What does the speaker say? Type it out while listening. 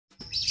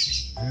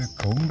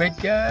Welcome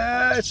back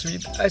guys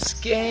with us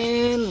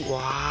again.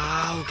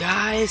 Wow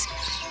guys,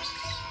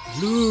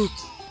 look,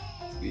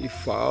 we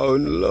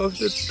found a lot of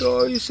the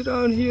toys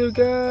around here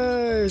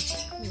guys.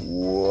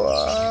 Wow,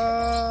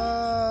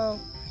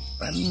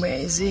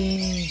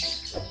 amazing.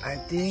 I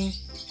think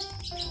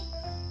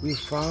we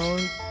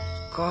found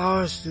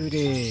cars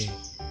today.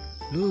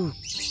 Look,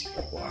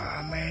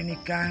 wow, many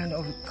kind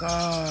of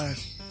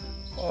cars.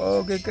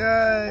 Okay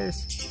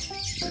guys,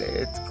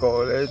 let's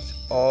collect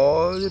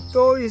all the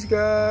toys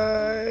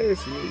guys.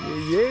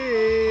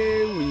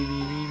 Yeah.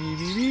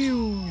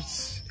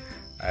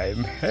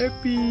 I'm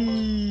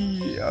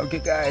happy. Okay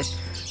guys,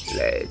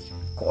 let's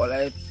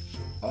collect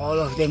all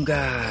of them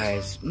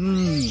guys.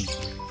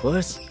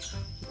 First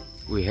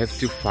we have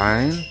to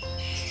find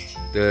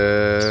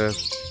the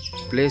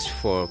place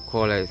for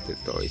collect the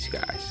toys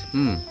guys.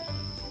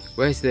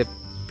 Where's the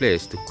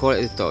place to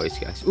collect the toys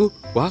guys? Oh,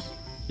 what?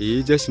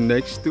 He's just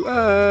next to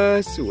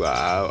us.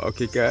 Wow.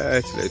 Okay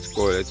guys, let's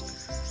collect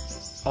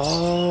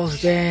all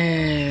of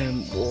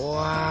them.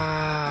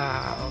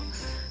 Wow.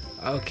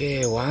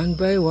 Okay, one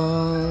by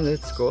one,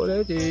 let's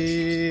collect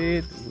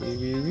it.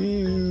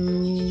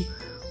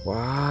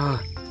 Wow.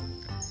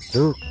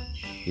 Look,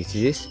 this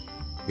is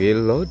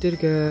wheel loader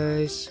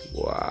guys.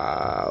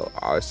 Wow,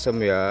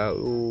 awesome yeah.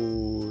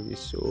 Ooh,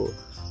 it's so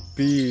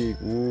big.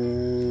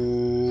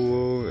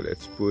 Ooh,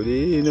 let's put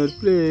it in our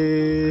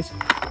place.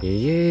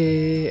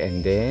 Yeah,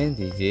 and then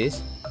this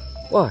is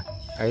what?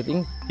 I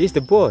think he's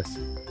the boss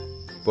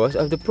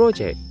of the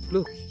project.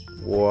 Look,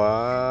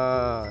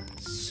 wow,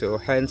 so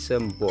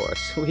handsome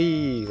boss.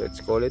 Wee,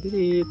 let's call it.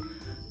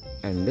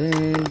 And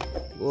then,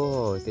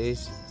 whoa,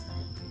 this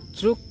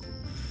truck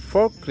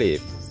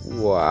forklift.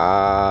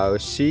 Wow,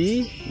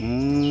 see,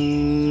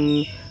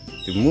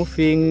 the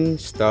moving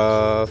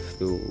stuff.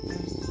 To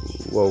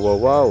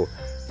wow,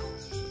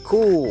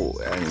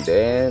 cool. And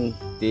then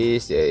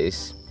this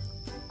is,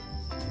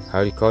 how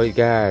do you call it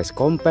guys?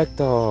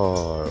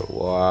 Compactor.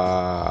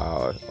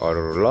 Wow. Or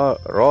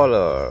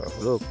roller.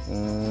 Look.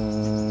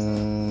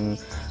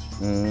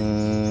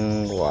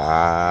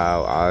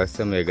 Wow.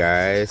 Awesome yeah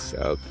guys.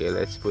 Okay,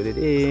 let's put it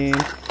in.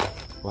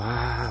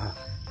 Wow.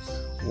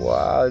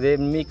 Wow, they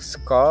mix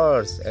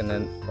cars and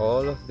then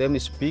all of them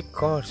is big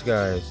cars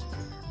guys.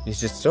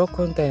 This is truck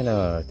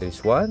container.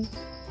 There's 1,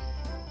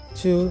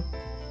 2,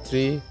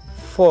 3,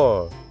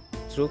 4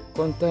 truck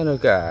container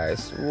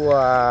guys.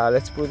 Wow,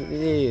 let's put it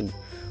in.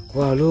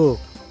 Wow, look,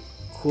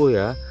 cool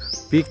yeah,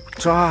 big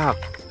truck,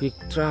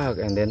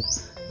 and then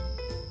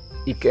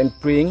it can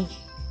bring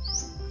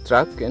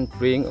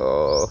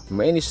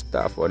many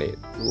stuff on it.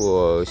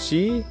 Whoa,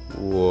 see,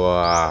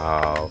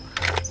 wow,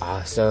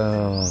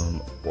 awesome.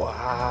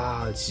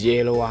 Wow, it's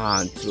yellow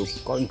one, truck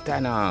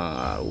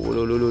container.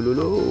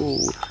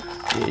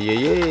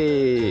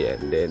 Yeah,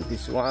 and then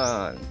this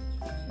one,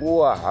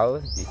 wow,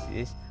 this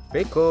is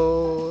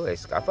Excavator,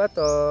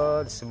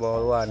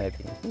 small one I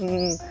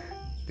think.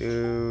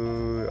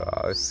 Dude,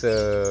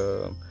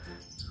 awesome.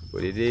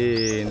 Put it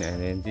in,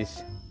 and then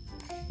this,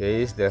 there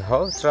is the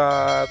whole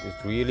truck.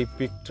 It's really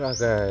big truck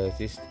guys.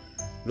 This,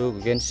 look,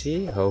 you can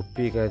see how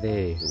big are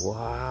they.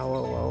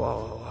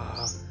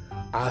 Wow.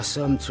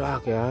 Awesome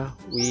truck yeah.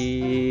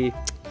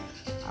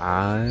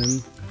 I'm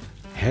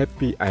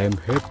happy.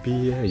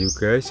 Are you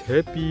guys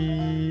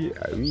happy?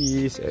 I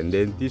wish. And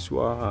then this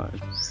one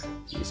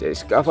is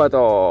Excavator.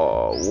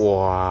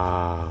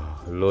 Wow,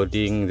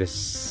 loading the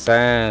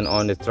sand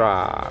on the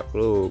truck.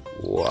 Look,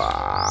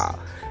 wow,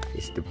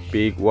 it's the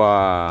big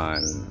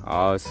one.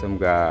 Awesome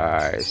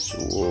guys.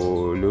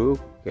 Whoa, look,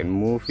 and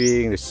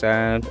moving the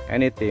sand,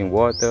 anything,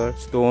 water,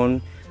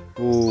 stone.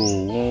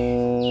 Ooh,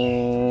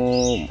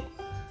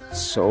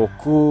 so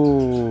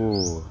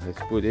cool.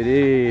 Let's put it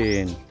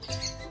in.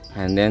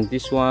 And then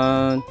this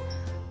one,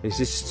 this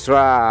is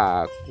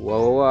truck.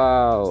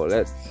 Wow,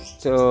 let's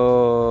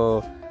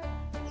so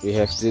we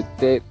have to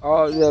take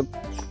all the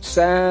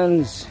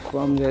sands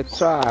from the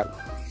truck.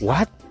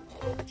 What?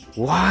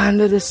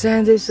 One of the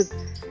sands is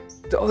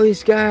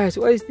toys guys.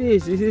 What is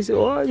this? This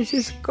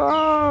is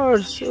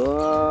cars.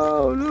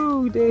 Oh,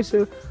 look, there's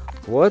a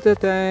water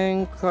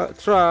tank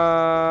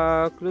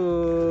truck.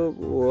 Look,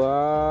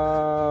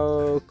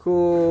 wow,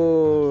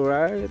 cool,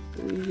 right?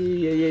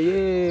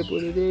 Yeah,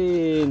 put it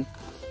in.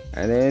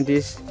 And then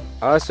this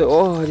also,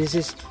 oh, this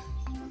is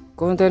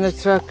container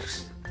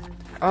trucks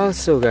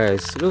also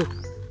guys. Look,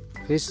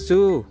 these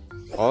two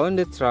on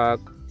the truck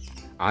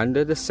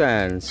under the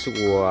sands.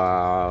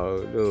 Wow,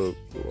 look,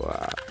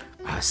 wow,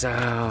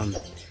 awesome.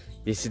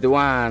 This is the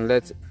one.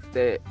 Let's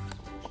take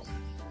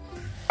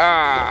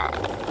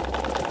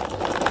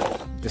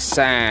the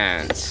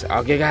sands.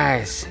 Okay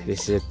guys,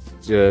 this is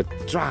the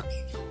truck.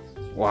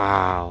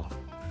 Wow,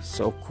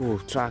 so cool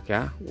truck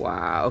yeah.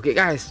 Wow. Okay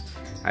guys,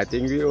 I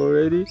think we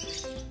already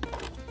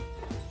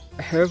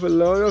have a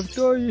lot of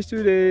toys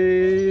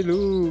today.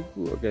 Look,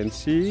 you can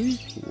see.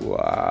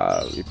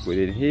 Wow, we put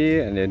it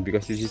here, and then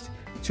because this is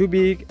too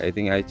big, I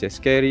think I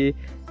just carry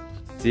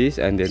this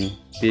and then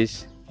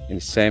this in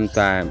the same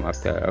time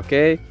after.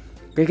 Okay,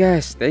 Okay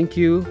guys, thank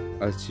you.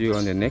 I'll see you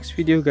on the next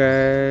video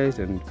guys.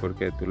 Don't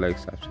forget to like,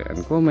 subscribe,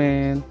 and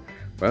comment.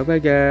 Bye bye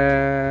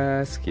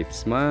guys. Keep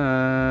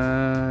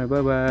smile.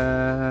 Bye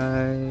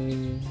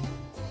bye.